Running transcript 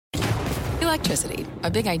Electricity,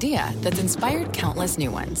 a big idea that's inspired countless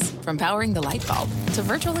new ones. From powering the light bulb to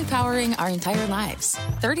virtually powering our entire lives.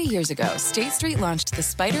 30 years ago, State Street launched the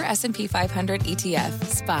SPDR S&P 500 ETF,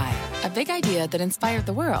 SPY. A big idea that inspired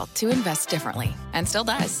the world to invest differently, and still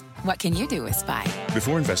does. What can you do with SPY?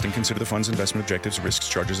 Before investing, consider the fund's investment objectives, risks,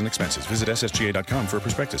 charges, and expenses. Visit ssga.com for a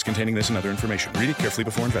prospectus containing this and other information. Read it carefully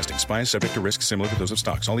before investing. SPY is subject to risks similar to those of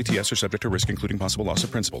stocks. All ETFs are subject to risk, including possible loss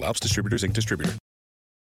of principal. Alps Distributors, Inc. Distributor.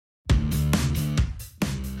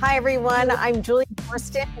 Hi, everyone. I'm Julie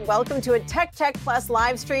Forstin. Welcome to a Tech Plus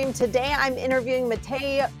live stream. Today, I'm interviewing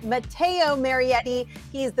Matteo Marietti.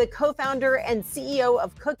 He's the co-founder and CEO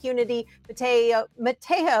of CookUnity.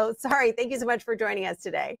 Matteo, sorry. Thank you so much for joining us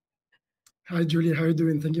today. Hi, Julie. How are you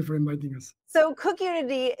doing? Thank you for inviting us. So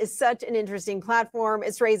CookUnity is such an interesting platform.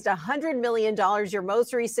 It's raised $100 million, your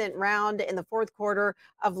most recent round in the fourth quarter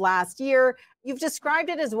of last year. You've described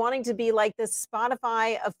it as wanting to be like the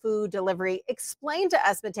Spotify of food delivery. Explain to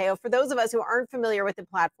us, Matteo, for those of us who aren't familiar with the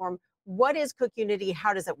platform, what is CookUnity?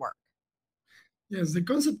 How does it work? Yes, the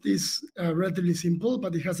concept is relatively simple,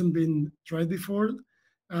 but it hasn't been tried before.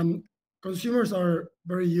 Consumers are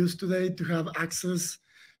very used today to have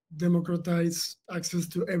democratized access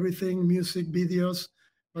to everything, music, videos,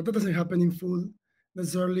 but that doesn't happen in food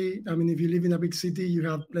necessarily. I mean, if you live in a big city, you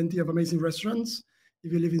have plenty of amazing restaurants.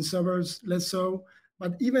 If you live in suburbs, less so.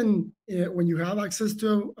 But even when you have access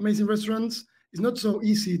to amazing restaurants, it's not so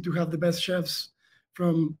easy to have the best chefs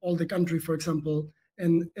from all the country, for example,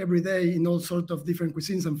 and every day in all sorts of different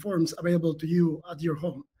cuisines and forms available to you at your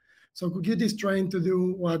home. So CookUnity is trying to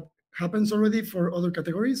do what happens already for other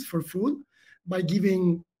categories for food by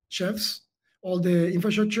giving chefs all the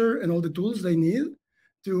infrastructure and all the tools they need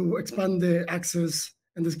to expand the access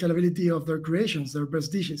and the scalability of their creations, their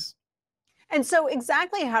best dishes. And so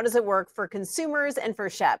exactly how does it work for consumers and for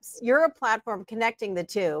chefs? You're a platform connecting the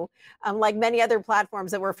two, like many other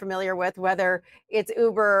platforms that we're familiar with, whether it's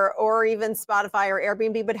Uber or even Spotify or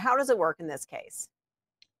Airbnb, but how does it work in this case?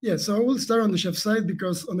 Yeah, so I will start on the chef side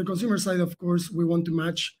because on the consumer side, of course, we want to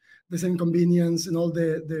match the same convenience and all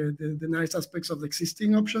the nice aspects of the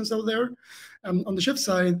existing options out there. On the chef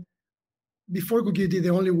side, before CookUnity, the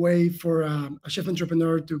only way for a chef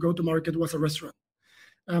entrepreneur to go to market was a restaurant.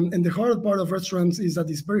 And the hard part of restaurants is that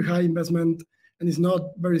it's very high investment and it's not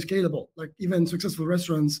very scalable. Like even successful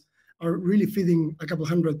restaurants are really feeding a couple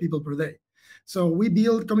hundred people per day. So we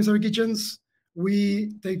build commissary kitchens.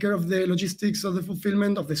 We take care of the logistics of the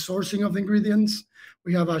fulfillment, of the sourcing of the ingredients.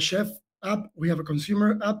 We have a chef app, we have a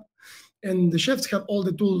consumer app, and the chefs have all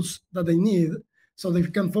the tools that they need so they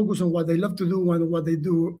can focus on what they love to do and what they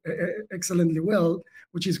do excellently well,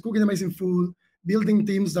 which is cooking amazing food, building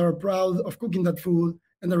teams that are proud of cooking that food,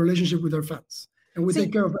 and the relationship with their fans. And we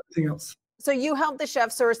take care of everything else. So you help the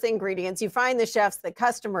chefs source the ingredients, you find the chefs, the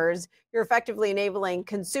customers, you're effectively enabling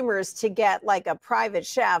consumers to get like a private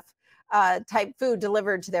chef type food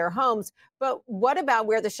delivered to their homes. But what about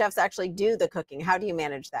where the chefs actually do the cooking? How do you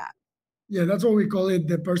manage that? Yeah, that's what we call it,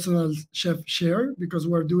 the personal chef share, because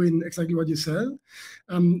we're doing exactly what you said.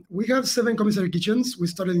 We have 7 commissary kitchens. We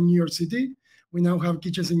started in New York City. We now have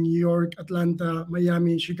kitchens in New York, Atlanta,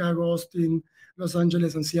 Miami, Chicago, Austin, Los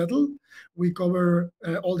Angeles, and Seattle. We cover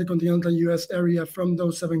all the continental US area from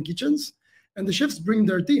those 7 kitchens. And the chefs bring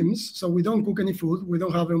their teams, so we don't cook any food. We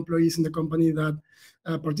don't have employees in the company that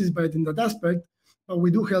participate in that aspect, but we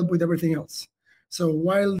do help with everything else. So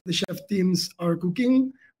while the chef teams are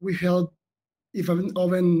cooking, we help. If an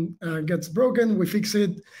oven gets broken, we fix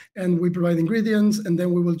it and we provide ingredients, and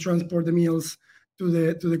then we will transport the meals to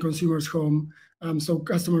the consumer's home. So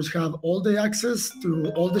customers have all the access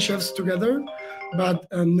to all the chefs together, but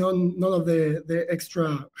none of the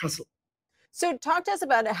extra hassle. So talk to us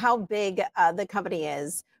about how big the company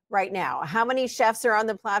is right now. How many chefs are on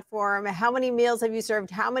the platform? How many meals have you served?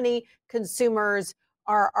 How many consumers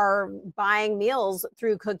are buying meals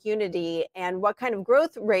through CookUnity, and what kind of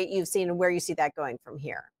growth rate you've seen and where you see that going from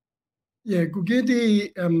here? Yeah,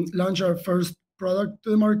 CookUnity launched our first product to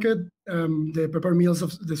the market, the prepared meals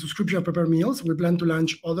of the subscription of prepared meals. We plan to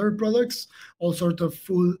launch other products, all sorts of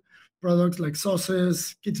food products like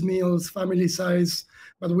sauces, kids meals, family size.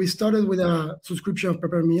 But we started with a subscription of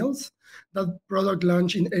prepared meals. That product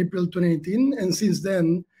launched in April 2018, and since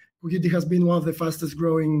then, CookUnity has been one of the fastest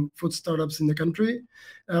growing food startups in the country.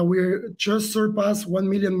 We just surpassed 1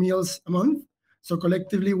 million meals a month. So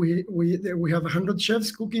collectively, we have 100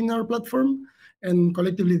 chefs cooking our platform, and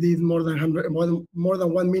collectively did more than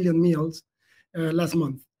 1 million meals last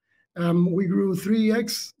month. We grew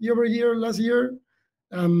 3x year over year last year.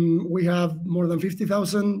 We have more than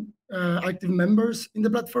 50,000 active members in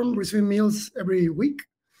the platform receiving meals every week.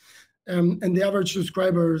 and the average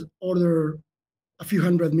subscribers order a few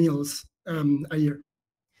hundred meals a year.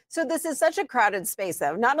 So this is such a crowded space,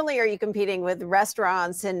 though. Not only are you competing with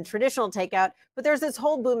restaurants and traditional takeout, but there's this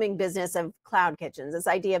whole booming business of cloud kitchens, this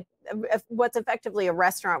idea of what's effectively a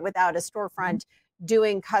restaurant without a storefront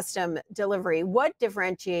doing custom delivery. What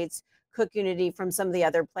differentiates CookUnity from some of the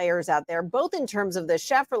other players out there, both in terms of the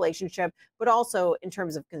chef relationship, but also in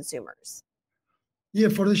terms of consumers? Yeah,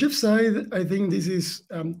 for the chef side, I think this is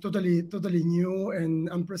totally new and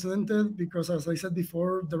unprecedented because, as I said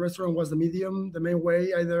before, the restaurant was the medium, the main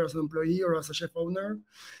way, either as an employee or as a chef owner.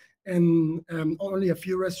 And only a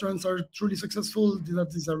few restaurants are truly successful.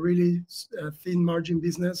 That is a really thin margin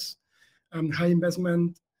business, high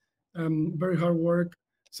investment, very hard work.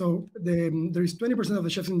 So there is 20% of the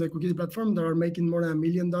chefs in the CookUnity platform that are making more than $1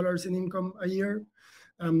 million in income a year.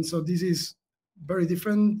 So this is very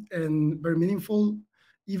different and very meaningful.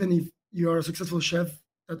 Even if you are a successful chef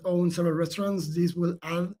that owns several restaurants, this will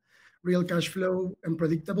add real cash flow and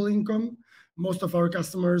predictable income. Most of our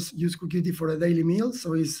customers use CookUnity for a daily meal,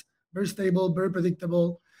 so it's very stable, very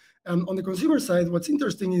predictable. On the consumer side, what's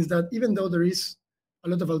interesting is that even though there is a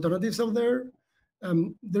lot of alternatives out there,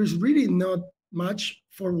 there's really not much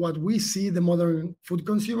for what we see the modern food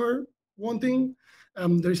consumer wanting.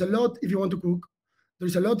 There's a lot if you want to cook.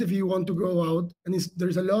 There's a lot if you want to go out, and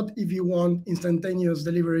there's a lot if you want instantaneous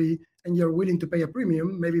delivery and you're willing to pay a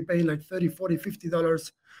premium, maybe paying like $30, $40,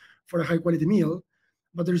 $50 for a high quality meal.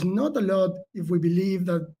 But there's not a lot if we believe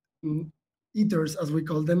that eaters, as we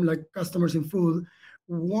call them, like customers in food,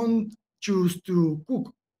 won't choose to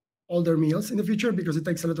cook all their meals in the future because it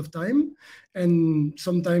takes a lot of time. And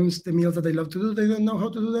sometimes the meals that they love to do, they don't know how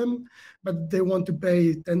to do them, but they want to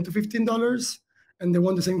pay $10 to $15 and they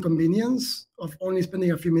want the same convenience of only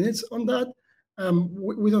spending a few minutes on that.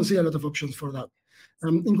 We don't see a lot of options for that.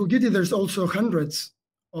 In CookUnity, there's also hundreds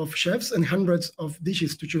of chefs and hundreds of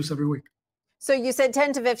dishes to choose every week. So you said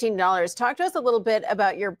 $10 to $15. Talk to us a little bit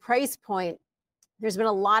about your price point. There's been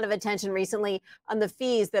a lot of attention recently on the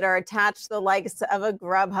fees that are attached to the likes of a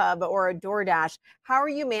Grubhub or a DoorDash. How are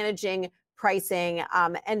you managing pricing,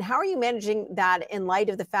 and how are you managing that in light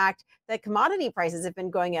of the fact that commodity prices have been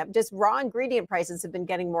going up? Just raw ingredient prices have been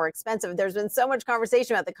getting more expensive. There's been so much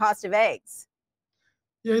conversation about the cost of eggs.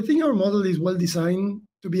 Yeah, I think our model is well designed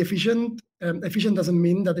to be efficient. Efficient doesn't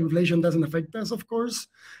mean that inflation doesn't affect us, of course.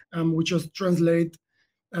 We just translate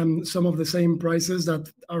some of the same prices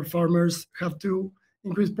that our farmers have to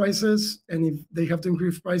increase prices. And if they have to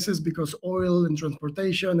increase prices because oil and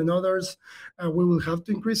transportation and others, we will have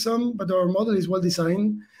to increase some. But our model is well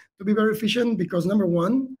designed to be very efficient because, number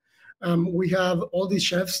one, we have all these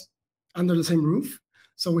chefs under the same roof.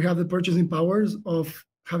 So we have the purchasing powers of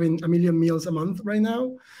having 1 million meals a month right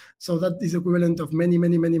now. So that is equivalent of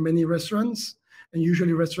many restaurants. And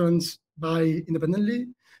usually restaurants buy independently.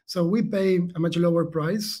 So we pay a much lower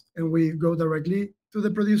price and we go directly to the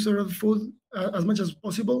producer of food as much as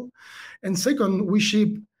possible. And second, we ship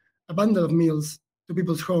a bundle of meals to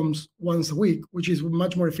people's homes once a week, which is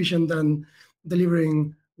much more efficient than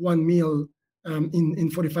delivering one meal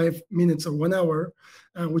in 45 minutes or 1 hour,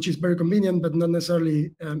 which is very convenient, but not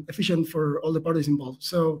necessarily efficient for all the parties involved.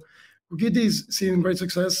 So CookUnity is seeing great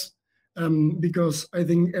success because I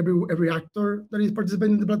think every actor that is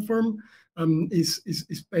participating in the platform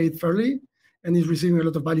is paid fairly and is receiving a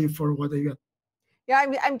lot of value for what they get. Yeah,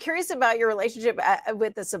 I'm curious about your relationship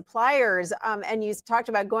with the suppliers, and you talked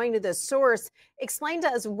about going to the source. Explain to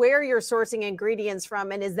us where you're sourcing ingredients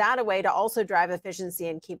from, and is that a way to also drive efficiency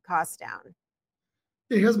and keep costs down?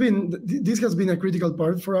 This has been a critical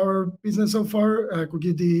part for our business so far.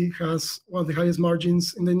 CookUnity has one of the highest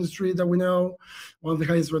margins in the industry that we know, one of the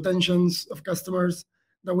highest retentions of customers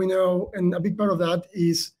that we know, and a big part of that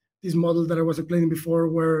is this model that I was explaining before,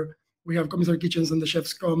 where we have commissary kitchens and the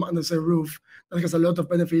chefs come under the roof. That has a lot of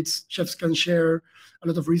benefits. Chefs can share a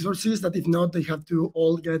lot of resources that if not, they have to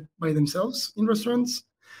all get by themselves in restaurants.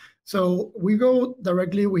 So we go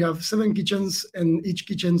directly. We have 7 kitchens and each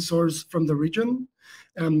kitchen sources from the region.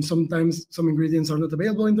 Sometimes some ingredients are not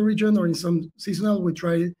available in the region or in some seasonal.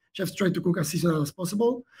 Chefs try to cook as seasonal as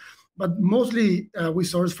possible. But mostly we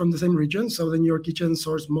source from the same region. So the New York kitchen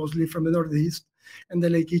source mostly from the Northeast and the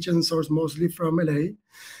LA kitchen source mostly from LA.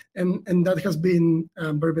 And that has been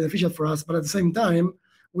very beneficial for us. But at the same time,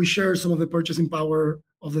 we share some of the purchasing power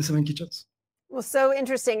of the 7 kitchens. Well, so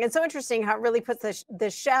interesting. It's so interesting how it really puts the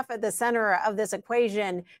chef at the center of this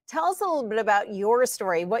equation. Tell us a little bit about your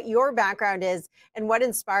story, what your background is, and what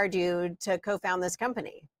inspired you to co-found this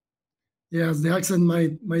company. Yes, the accent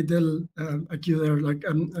might tell a cue there. Like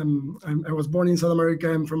I was born in South America.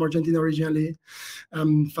 I'm from Argentina originally.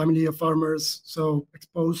 Family of farmers, so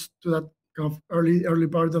exposed to that kind of early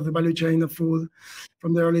part of the value chain of food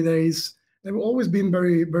from the early days. They've always been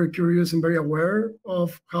very curious and very aware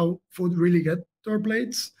of how food really get to our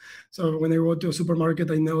plates. So when I go to a supermarket,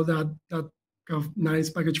 I know that kind of nice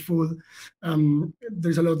packaged food.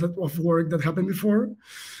 There's a lot of work that happened before.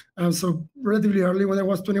 So relatively early, when I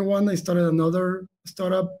was 21, I started another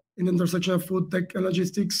startup in the intersection of food, tech, and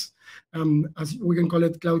logistics. As we can call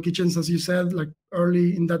it cloud kitchens, as you said, like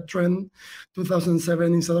early in that trend,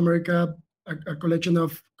 2007 in South America, a collection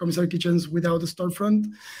of commissary kitchens without a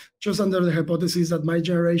storefront, just under the hypothesis that my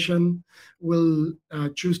generation will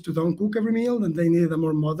choose to don't cook every meal, and they needed a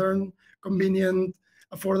more modern, convenient,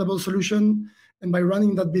 affordable solution. And by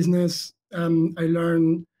running that business, I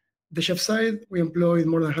learned the chef side. We employed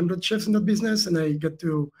more than 100 chefs in that business, and I get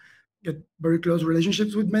to get very close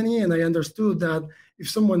relationships with many. And I understood that if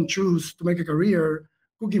someone chooses to make a career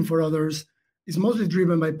cooking for others, it's mostly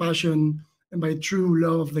driven by passion and by true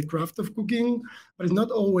love of the craft of cooking, but it's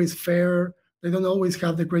not always fair. They don't always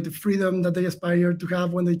have the creative freedom that they aspire to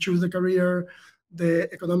have when they choose the career.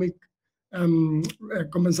 The economic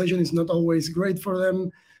compensation is not always great for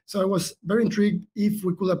them. So I was very intrigued if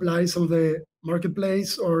we could apply some of the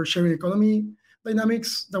marketplace or sharing economy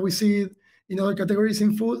dynamics that we see in other categories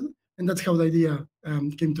in food. And that's how the idea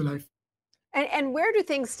came to life. And where do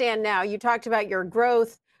things stand now? You talked about your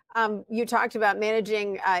growth. You talked about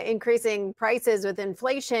managing increasing prices with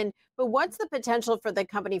inflation, but what's the potential for the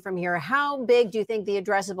company from here? How big do you think the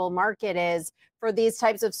addressable market is for these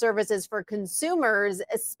types of services for consumers,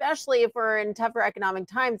 especially if we're in tougher economic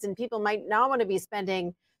times and people might not want to be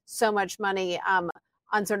spending so much money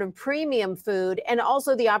on sort of premium food, and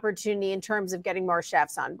also the opportunity in terms of getting more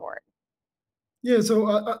chefs on board? Yeah,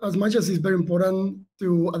 so as much as it's very important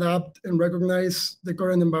to adapt and recognize the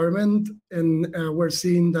current environment, and we're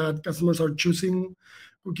seeing that customers are choosing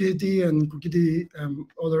Cookity and Cookity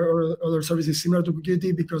other services similar to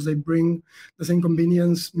Cookity because they bring the same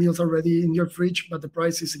convenience, meals already in your fridge, but the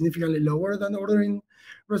price is significantly lower than ordering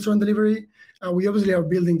restaurant delivery. We obviously are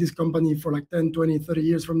building this company for like 10, 20, 30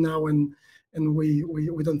 years from now, and we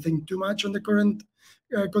don't think too much on the current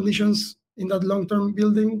conditions in that long-term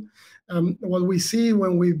building. What we see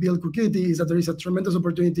when we build Cookity is that there is a tremendous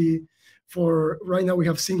opportunity for, right now we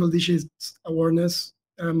have single digits awareness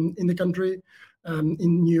in the country.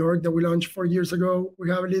 In New York that we launched 4 years ago, we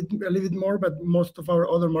have a little bit more, but most of our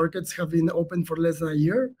other markets have been open for less than a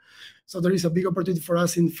year. So there is a big opportunity for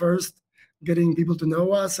us in first getting people to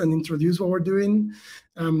know us and introduce what we're doing,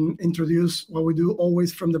 introduce what we do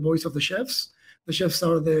always from the voice of the chefs. The chefs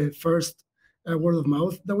are the first word of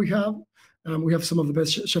mouth that we have. We have some of the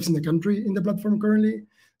best chefs in the country in the platform currently.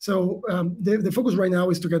 So the focus right now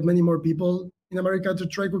is to get many more people in America to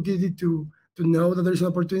try Cookity, to know that there's an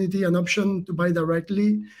opportunity, an option to buy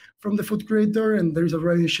directly from the food creator, and there is a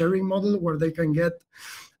revenue sharing model where they can get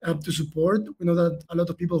to support. We know that a lot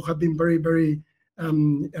of people have been very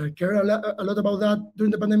care a lot about that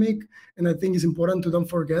during the pandemic, and I think it's important to don't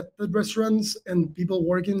forget that restaurants and people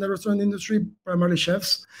working in the restaurant industry, primarily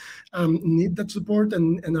chefs, need that support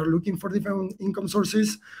and are looking for different income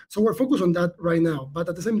sources. So we're focused on that right now, but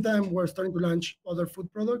at the same time, we're starting to launch other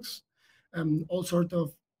food products, all sorts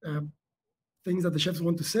of things that the chefs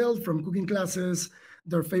want to sell, from cooking classes,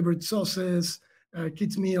 their favorite sauces,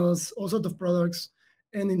 kids' meals, all sorts of products.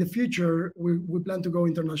 And in the future, we plan to go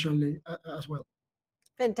internationally as well.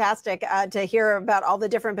 Fantastic to hear about all the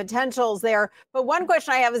different potentials there. But one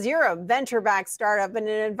question I have is, you're a venture-backed startup in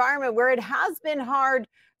an environment where it has been hard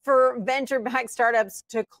for venture-backed startups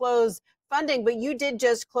to close funding, but you did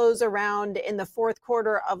just close a round in the fourth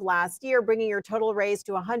quarter of last year, bringing your total raise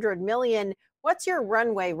to $100 million. What's your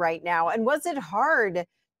runway right now? And was it hard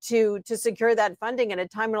to secure that funding at a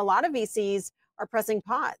time when a lot of VCs are pressing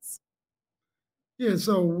pause? Yeah,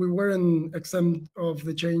 so we weren't exempt of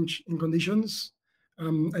the change in conditions.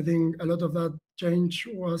 I think a lot of that change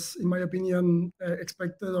was, in my opinion,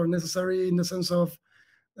 expected or necessary, in the sense of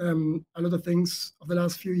a lot of things of the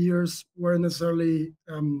last few years weren't necessarily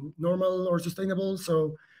normal or sustainable.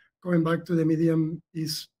 So going back to the medium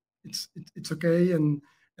it's okay and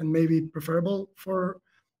maybe preferable for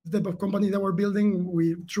the type of company that we're building.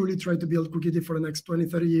 We truly try to build Cookity for the next 20,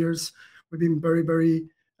 30 years. We've been very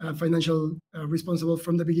financial responsible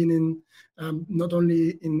from the beginning, not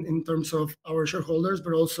only in terms of our shareholders,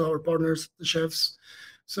 but also our partners, the chefs.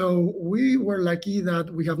 So we were lucky that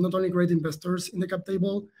we have not only great investors in the cap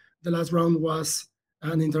table. The last round was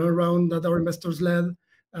an internal round that our investors led.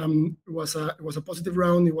 It was a positive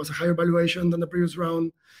round. It was a higher valuation than the previous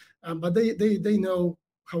round, but they know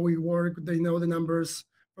how we work. They know the numbers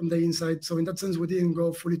from the inside. So in that sense, we didn't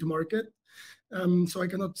go fully to market. So I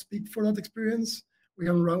cannot speak for that experience. We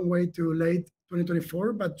have a runway to late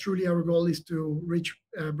 2024, but truly our goal is to reach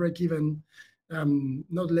break even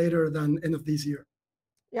not later than end of this year.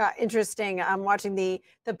 Yeah, interesting. I'm watching the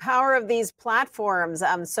power of these platforms.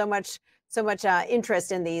 So much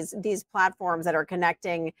interest in these platforms that are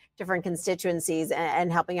connecting different constituencies and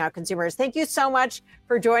helping out consumers. Thank you so much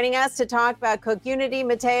for joining us to talk about CookUnity,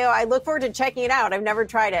 Mateo. I look forward to checking it out. I've never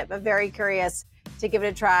tried it, but very curious to give it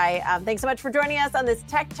a try. Thanks so much for joining us on this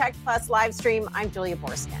Tech Check Plus live stream. I'm Julia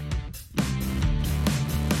Borskin.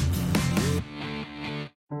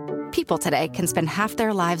 People today can spend half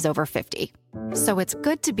their lives over 50. So it's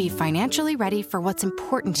good to be financially ready for what's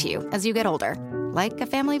important to you as you get older, like a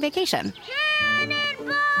family vacation.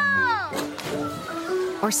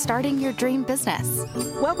 Or starting your dream business.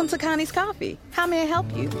 Welcome to Connie's Coffee. How may I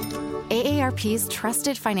help you? AARP's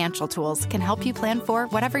trusted financial tools can help you plan for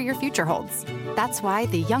whatever your future holds. That's why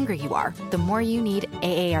the younger you are, the more you need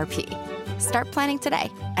AARP. Start planning today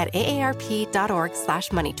at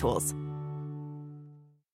aarp.org/moneytools.